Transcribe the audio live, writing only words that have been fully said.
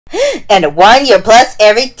And 1 year plus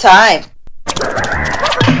every time.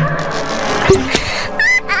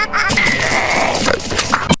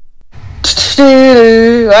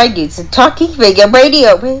 I need some talking with your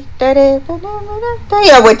radio. We're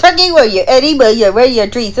talking with your Eddie, with your radio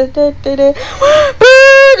trees.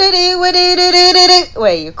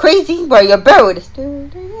 Where you crazy, where you bird.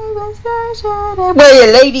 Where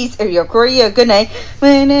your ladies or your Korea good night.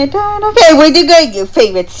 Okay, where you go, your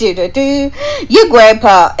favorite student? Your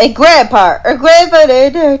grandpa and grandpa or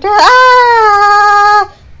grandfather.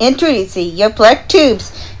 Introducing Yoplait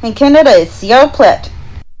tubes. In Canada, it's Yoplait.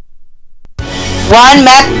 One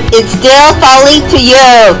map is still falling to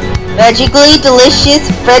you. Magically delicious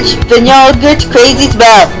French vanilla yogurt crazy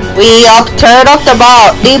smell. We all turn off the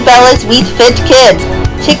ball. New balance wheat fit kids.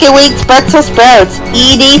 Chicken wings, pretzel sprouts.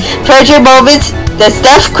 Eating pleasure moments. The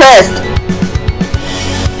stuffed crust.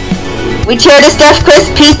 We share the stuffed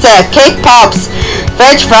crust pizza, cake pops,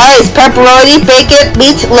 French fries, pepperoni, bacon,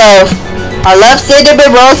 meatloaf. I love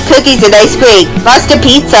cinnamon rolls, cookies, and ice cream. Pasta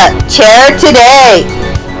pizza. Chair today.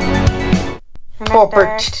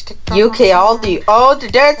 UK all the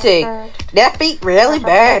dancing. That beat really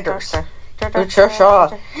matters. It's your shot.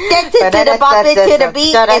 Dance it to the bop it to the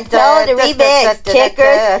beat and tell the remix.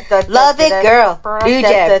 Checkers, love it girl. New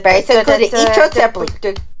Jack, basically the intro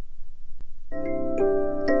template.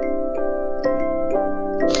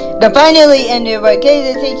 The finally end of our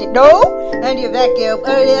presentation. No, and your vacuum.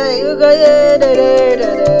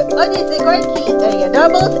 Onions and great key, and your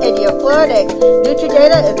doubles and your Florida.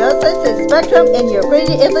 Nutella is also to the spectrum and your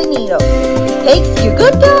pretty Italy needle. Takes your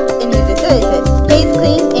good tops and your decisions. Face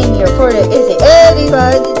clean and your Florida is it.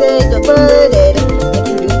 Everybody say the Florida.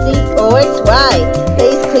 Introducing OXY.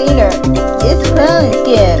 Face cleaner. It's crown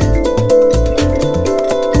skin.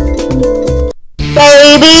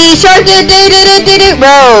 Baby shark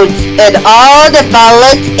roads and all the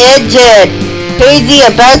violent engine. Crazy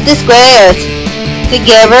about the squares.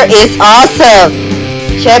 Together is awesome.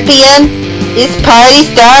 Champion is party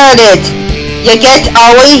started. You get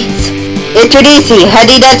always introducing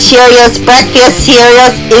Honey Nut Cheerios. Breakfast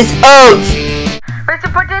Cheerios is oats. Mr.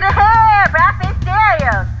 Put in the hair. Breakfast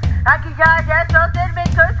Cheerios. Lucky John has no cinnamon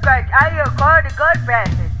toast crunch. I am calling the good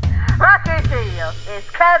breakfast. Rocket Cheerios is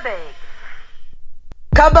coming.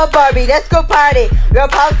 Come on, Barbie, let's go party. Your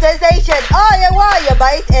pop sensation, all your warrior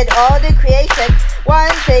bites and all the creation.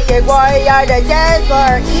 One singing warrior, the dance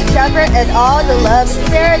floor, each other and all the love and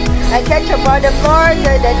spirits. And catch up on the floor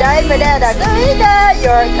to the night banana.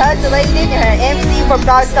 You're constellating her MC from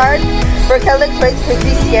Dog Stars. For Kellogg's Rice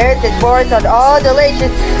Krispy Scares and more on all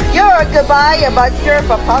delicious. You're goodbye, a monster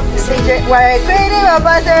from Pop Sensation. Where creative a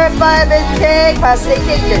buzzer, by mistake, Pop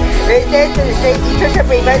Sensation. Resist to the straight, each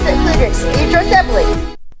assembly, included, each assembly.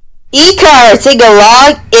 E-car, sing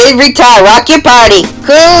along every time, rock your party.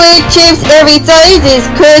 Cooler chips, every sizes,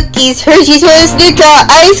 cookies, Hershey Swiss, Nutella,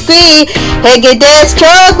 ice cream, Haagen-Dazs,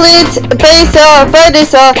 chocolates, peso, butter.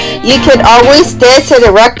 You can always dance to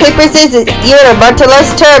the rock, paper, scissors. You're a Mattel's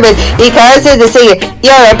turban, e-cars in the singer.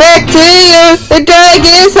 You're back to you, the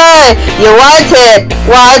dragon's high. You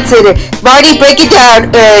wanted it. Marty, break it down.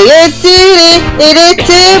 You're doing it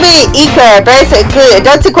to me. E-car, basically,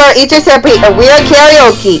 don't support each separate, and we are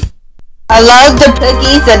karaoke. I love the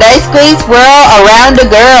cookies and ice cream swirl around the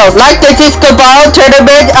girls. Like the disco ball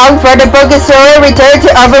tournament out for the bookstore, return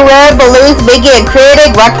to overwear balloons, making and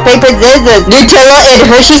creating rock, paper, scissors. Nutella and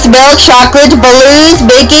Hershey's milk chocolate balloons,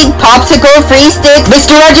 making popsicle free sticks.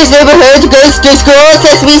 Mr. Rogers' Neighborhood goes to school,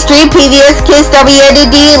 Sesame Street, PBS Kids,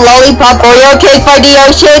 WND, Lollipop, Oreo cake by the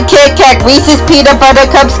ocean, Kit Kat, Reese's peanut butter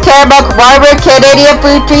cups, caramel, Warmer, Canadian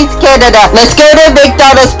Food Treats, Canada. Let's go to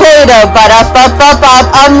McDonald's Play-Doh,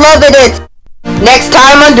 I'm loving it. Next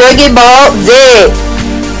time on Dragon Ball Z.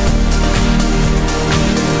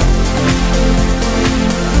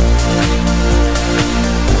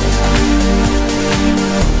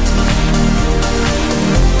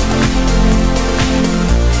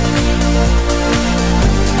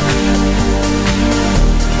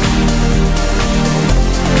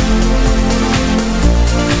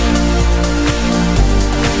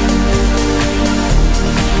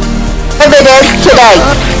 Evidence today.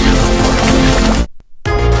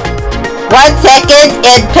 1 second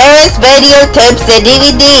in Paris videotapes and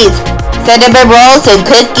DVDs. Cinnamon rolls and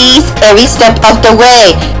cookies every step of the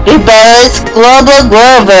way. Rebellious Global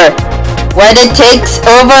Grover. When it takes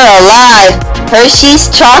over alive. Hershey's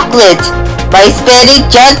chocolate. My spinning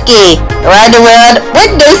junkie. Around the world,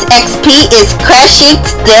 Windows XP is crashing,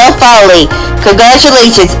 still falling.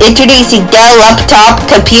 Congratulations, introducing Dell Laptop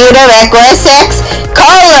Computer Mac OS X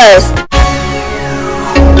Colors.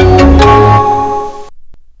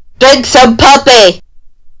 Drink some puppy.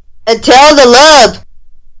 Until the love.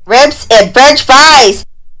 Ribs and french fries.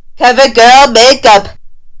 Cover girl makeup.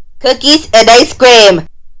 Cookies and ice cream.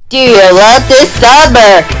 Do you love this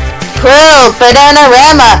summer? Krill,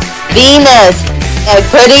 Bananarama, Venus, and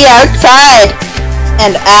Pretty Outside.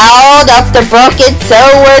 And out of the broken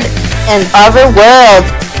sword and other world.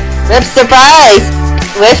 Rib surprise.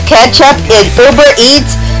 With ketchup in Uber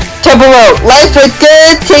Eats. Turbo, life with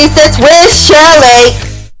good tastes with Shirley.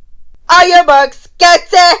 All your books, get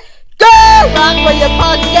set, go! Rock for your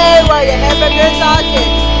podcast while your hamburger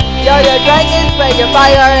sausage. Yo, your dragons for your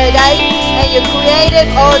fire and ice. And your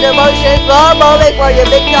creative old emotions. Raw bowling for your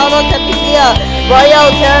McDonald's happy meal.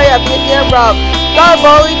 Royal Terry of Museum Rob. Go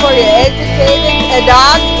bowling for your entertainment. And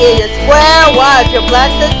dogs in your square watch, your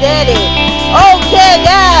Blaster City. Okay,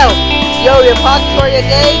 now! Yo, your pots for your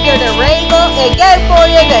game, you're the rainbow, and game for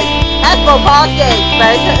your next Hasbro Pod Games,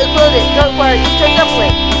 Spencer included, don't worry, eat your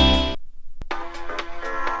supplement.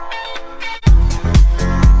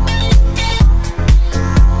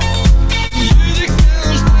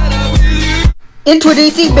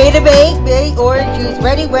 Introducing Beta Bake, Berry Orange Juice,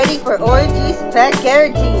 ready for orange juice, fat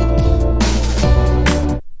guaranteed.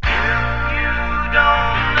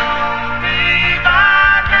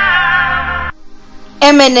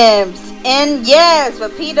 M&M's. And yes,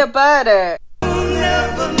 with peanut butter.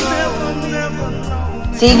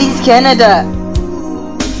 CV's Canada.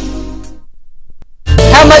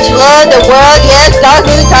 How much love the world? Yes, Dog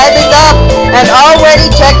Who time is up. And already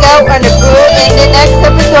check out on the crew in the next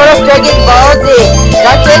episode of Dragon Ball Z.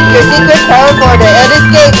 Not just your secret code for the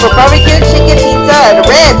escape for barbecue chicken pizza and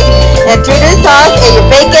ribs. And tuna sauce and your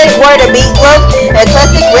bacon for the meatloaf. And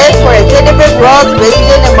classic ribs for a cinnamon rolls with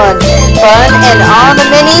cinnamon. Fun and all the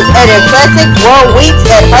minis and your classic raw wheats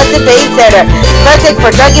and Hudson Bay Center. Classic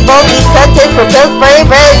for Dragon Ball Z contest for Pillsbury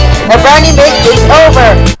bread. And brownie mix is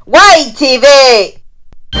over. YTV!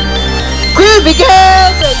 Groovy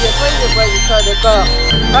girls! And your favorite boys is trying to go.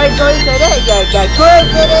 Alright, boys, so there you got good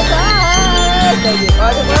in his eyes. And you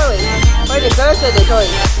are the boys. Or the girls and the toys.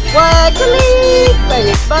 What to leave? And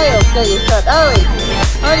you smile, and you start always.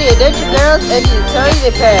 Or the adventure girls and you tell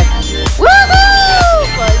the pair. Woohoo!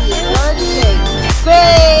 For you party things.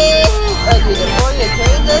 Great! And you the boy and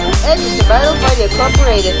trainers. And you the battle for the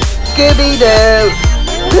incorporated. Scooby-Doo!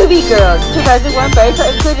 Groovy girls, 2001 bars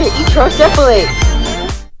are included each row separately.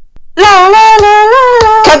 La la la la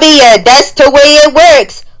la. Come here, that's the way it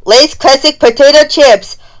works. Lay's classic potato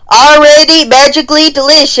chips, already magically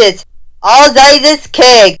delicious. All sizes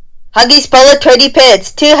cake. Huggies Polar 20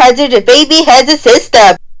 pets. 2 hazards the baby has a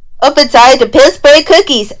system. Up inside the Pillsbury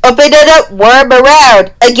cookies. Open it up, worm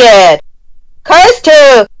around again. Cars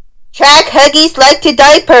 2. Track Huggies like to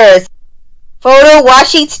diapers. Photo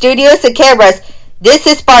washing studios and cameras. This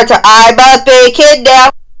is Sparta. I'm a big kid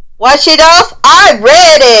now. Wash it off. I'm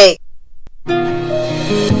ready.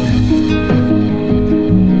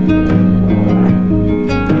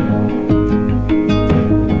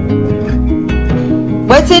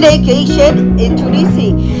 What's an occasion?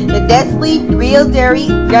 Introducing the Nestle Real Dairy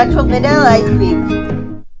Natural Vanilla Ice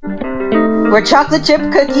Cream. Where chocolate chip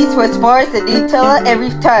cookies for s'mores and Nutella every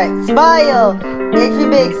time. Smile! If you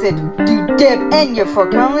mix it, do dip and your for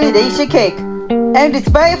combination cake. And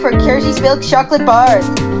inspire for Hershey's milk chocolate bars.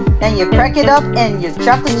 And you crack it up and your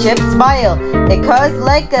chocolate chip smile. It cause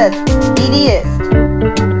like us, idiot.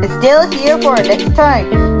 It's still here for next time.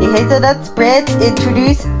 The hazelnut spread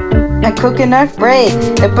introduce a coconut bread.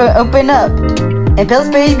 And open up. And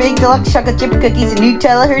Pillsbury Big Deluxe chocolate chip cookies and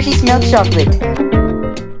Nutella Hershey's milk chocolate.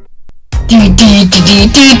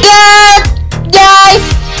 Guys!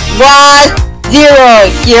 1-0.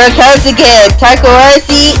 Here it comes again.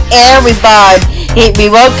 Takoyaki and Revive. Hit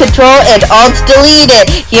remote control and alt delete it.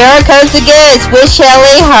 Here it comes again. Swiss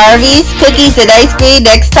Chalet, Harvey's cookies and ice cream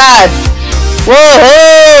next time.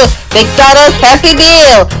 Woohoo! McDonald's Happy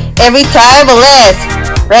Meal. Every time less.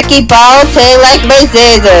 Wrecking ball tail like my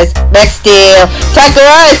scissors. Next deal.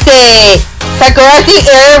 Takoyaki. Takoyaki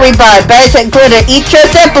and Revive. Bears included each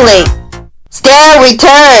separately. Still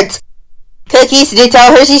returns. Cookies,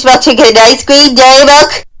 Nutella, Hershey's milk chicken and ice cream, dairy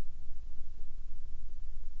milk.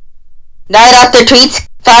 Night after treats,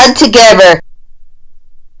 fun together.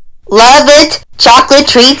 Love it, chocolate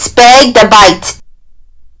treats, bag the bites.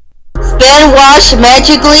 Spin wash,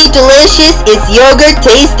 magically delicious, it's yogurt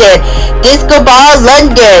tasted. Disco Ball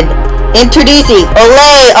London. Introducing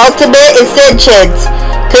Olay Ultimate Essentials.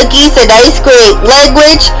 Cookies and ice cream,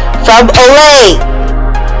 language from Olay.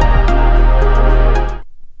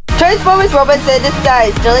 Transformers Robots in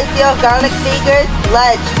Disguise, Delicious Garlic Sneakers,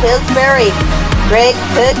 Lunch, Pillsbury, Brick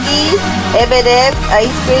Cookies, M&M's,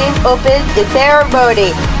 Ice Cream, Opens, the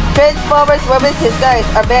Ceremony, Transformers women's designs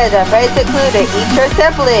are made of base including each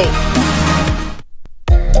assembly.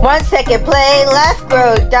 1 second play, left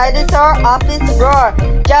grow, dinosaur office roar,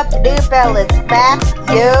 jump New Balance, back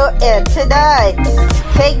you in tonight.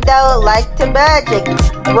 Take down like to magic,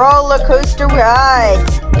 roller coaster ride.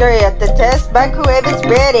 During the test, microwave is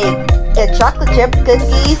ready. And chocolate chip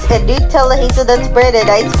cookies and Nutella hazelnut spread and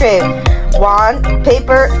ice cream. Wand,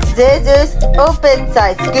 paper, scissors, open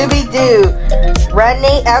side, Scooby-Doo.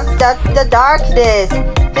 Running out of the darkness.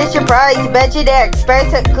 Fisher Price, Imaginary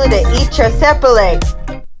Express included each are separately.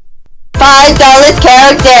 $5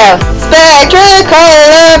 character, spectral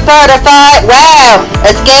color butterfly, wow,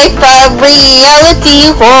 escape from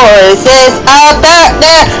reality, horses up out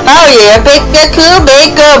there, Mario pick the cool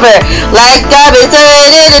makeover, like Robinson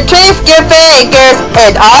in a trick your fingers,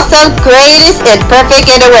 and awesome, greatest, and perfect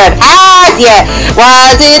in the world, yeah,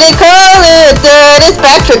 was it a color, the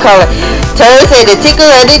spectral color, toes and a tickle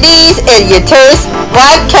underneath, and your toes,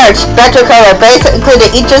 black couch, spectral color, base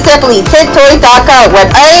including each assembly, 10toys.com, what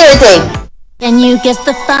other thing? Can you guess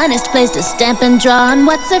the funnest place to stamp and draw on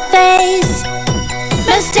what's her face?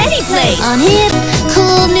 Most any place! On hip,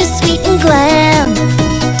 cool, new, sweet, and glam.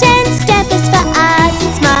 10 stampers for eyes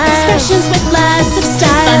and smiles. Expressions with lots of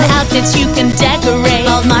style. Fun outfits you can decorate.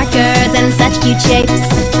 Bold markers and such cute shapes.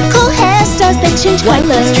 Cool hairstyles that change color.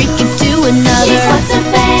 One streak into another. She's what's her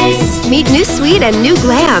face. Meet new sweet and new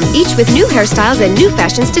glam, each with new hairstyles and new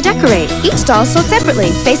fashions to decorate. Each doll sold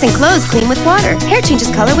separately. Face and clothes clean with water. Hair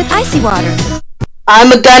changes color with icy water. I'm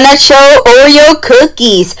gonna show Oreo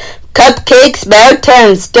cookies. Cupcakes melt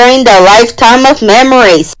turns during the lifetime of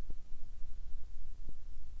memories.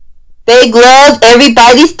 Big love,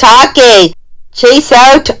 everybody's talking. Chase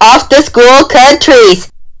out off the school countries.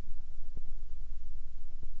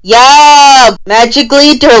 Yum!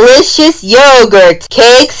 Magically delicious yogurt.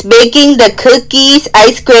 Cakes making the cookies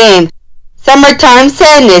ice cream. Summertime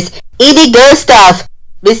sadness. Eating good stuff.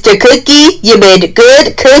 Mr. Cookie, you made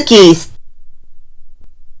good cookies.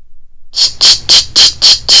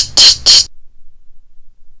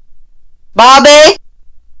 Bobby,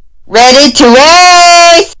 ready to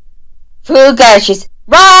race. Fruit gushes.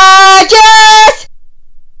 Rogers!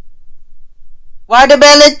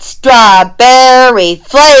 Watermelon strawberry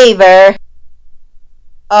flavor.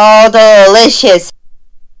 Oh, delicious.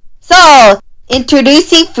 So,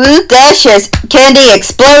 introducing Fruit Gushers Candy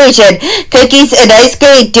Explosion. Cookies and ice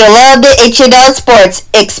cream. Do you love the H&L Sports?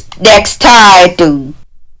 Next time, dude.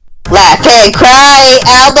 Laugh and cry,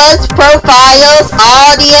 albums, profiles,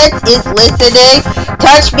 audience is listening.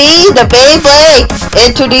 Touch me, the Beyblade.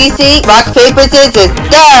 Introducing rock, paper, scissors.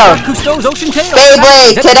 Go!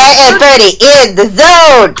 Beyblade tonight at 30 in the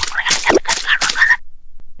zone.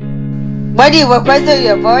 What do you request of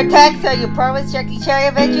your vortex? Are you promise checking cherry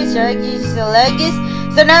adventures, cherry Celestis,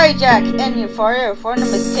 Sonari Jack, and Euphoria for the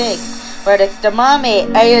mistake? But it's the mommy,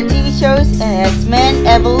 your TV shows, and X-Men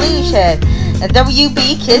Evolution. The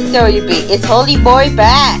WB Kids WB, it's Holy Boy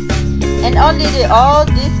back, and only the all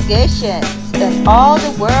discussions, and all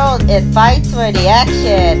the world it fights for the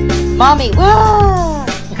action. Mommy, whoa!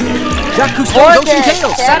 Jack Cousteau's Ocean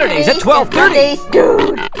Tales, Saturdays at 12:30.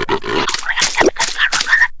 Dude.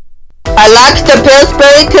 I like the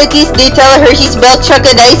Pillsbury cookies, Nutella, Hershey's milk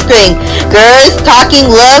chocolate ice cream. Girls talking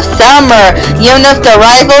love summer. Young of the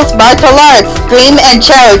rivals, martial arts, scream and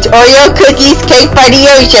shout. Oreo cookies, cake by the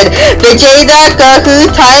ocean. Vegeta,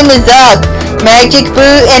 Goku, time is up. Magic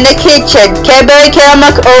Boo in the kitchen. Cadbury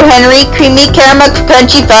caramel, O. Henry, creamy caramel,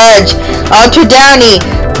 crunchy fudge. Ultra Downy.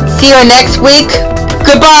 See you next week.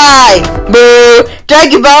 Goodbye. Boo.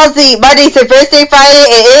 Dragon Ball Z, Monday to Thursday, Friday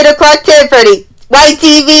at 8 o'clock, 10:30.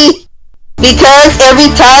 YTV. Because every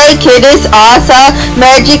time kid is awesome,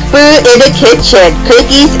 magic food in the kitchen,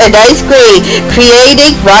 cookies and ice cream,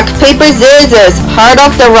 creating rock, paper, scissors, heart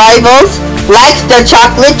of the rivals, like the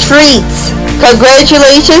chocolate treats.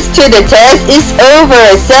 Congratulations to the test is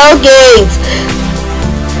over, cell games.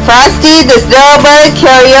 Frosty the Snowman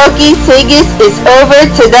karaoke singing is over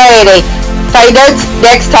today. Find out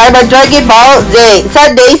next time on Dragon Ball Z,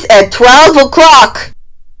 Sundays at 12 o'clock.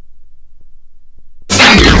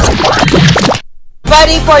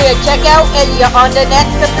 Ready for your checkout and you're on the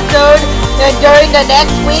next episode. And during the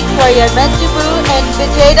next week for your Menchibu and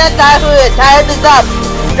Vegeta Tahu, time is up.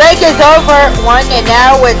 Break is over, 1 and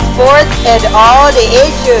now with sports and all the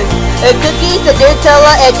issues. The cookies, the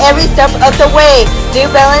Nutella, and every step of the way. New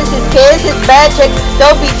Balance is kids, it's magic.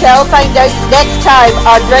 Don't be terrified next time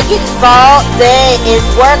on Dragon Ball Z is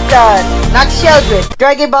work done. Not children.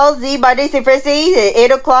 Dragon Ball Z Mondays and Thursdays at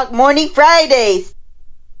 8 o'clock morning Fridays.